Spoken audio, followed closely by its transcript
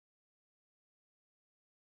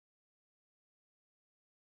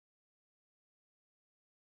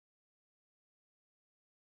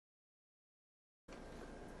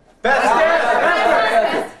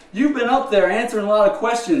Pastor! You've been up there answering a lot of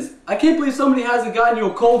questions. I can't believe somebody hasn't gotten you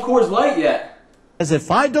a cold Coors Light yet. As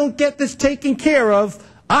if I don't get this taken care of,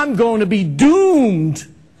 I'm going to be doomed.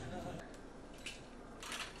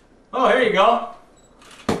 Oh, here you go.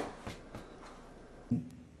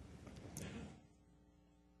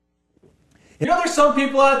 You know there's some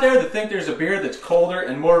people out there that think there's a beer that's colder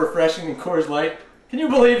and more refreshing than Coors Light? Can you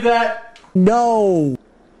believe that? No.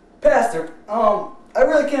 Pastor, I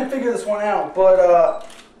really can't figure this one out, but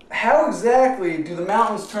how exactly do the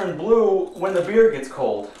mountains turn blue when the beer gets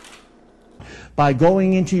cold? By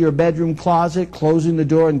going into your bedroom closet, closing the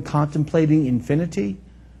door, and contemplating infinity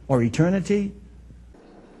or eternity?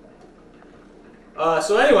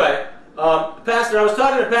 So anyway, Pastor, I was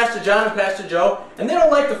talking to Pastor John and Pastor Joe, and they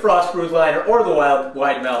don't like the frost brewed liner or the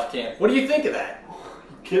wide mouth can. What do you think of that? Are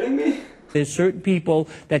you kidding me? There's certain people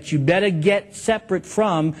that you better get separate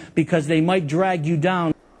from because they might drag you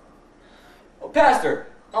down. Well, Pastor,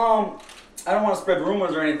 I don't want to spread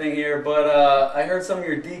rumors or anything here, but I heard some of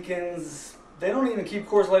your deacons, they don't even keep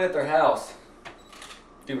Coors Light at their house.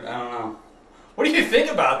 Dude, I don't know. What do you think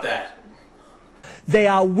about that? They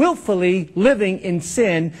are willfully living in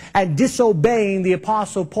sin and disobeying the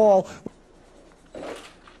Apostle Paul.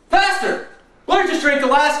 Pastor! Well, just drank the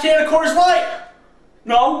last can of Coors Light!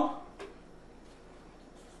 No?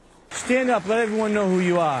 Stand up, let everyone know who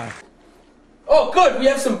you are. Oh, good, we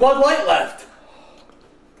have some Bud Light left.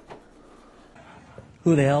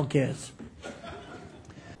 Who the hell cares?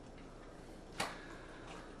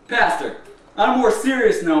 Pastor, on a more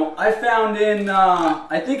serious note, I found in,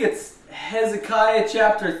 I think it's Hezekiah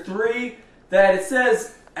chapter 3, that it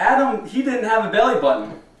says Adam, he didn't have a belly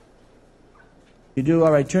button. You do?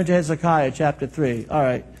 All right, turn to Hezekiah chapter 3. All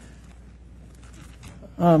right.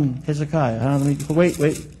 Hezekiah. Wait.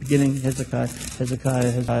 Beginning, Hezekiah.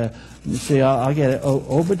 Let me see, I'll get it. Oh,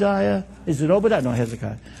 Obadiah? Is it Obadiah? No,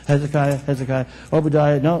 Hezekiah. Hezekiah.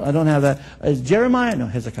 Obadiah? No, I don't have that. Is Jeremiah? No,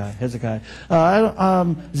 Hezekiah.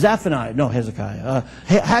 Zephaniah? No, Hezekiah.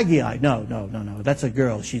 Haggai? No. That's a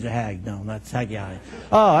girl. She's a hag. No, that's Haggai.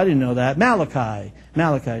 Oh, I didn't know that. Malachi?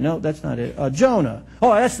 No, that's not it. Jonah?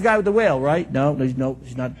 Oh, that's the guy with the whale, right? No, he's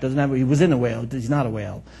not. Doesn't have. He was in a whale. He's not a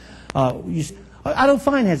whale. I don't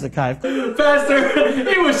find Hezekiah. Pastor,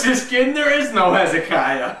 he was just kidding. There is no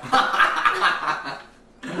Hezekiah.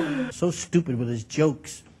 So stupid with his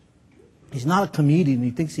jokes. He's not a comedian. He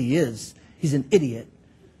thinks he is. He's an idiot.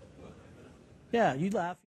 Yeah, you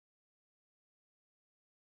laugh.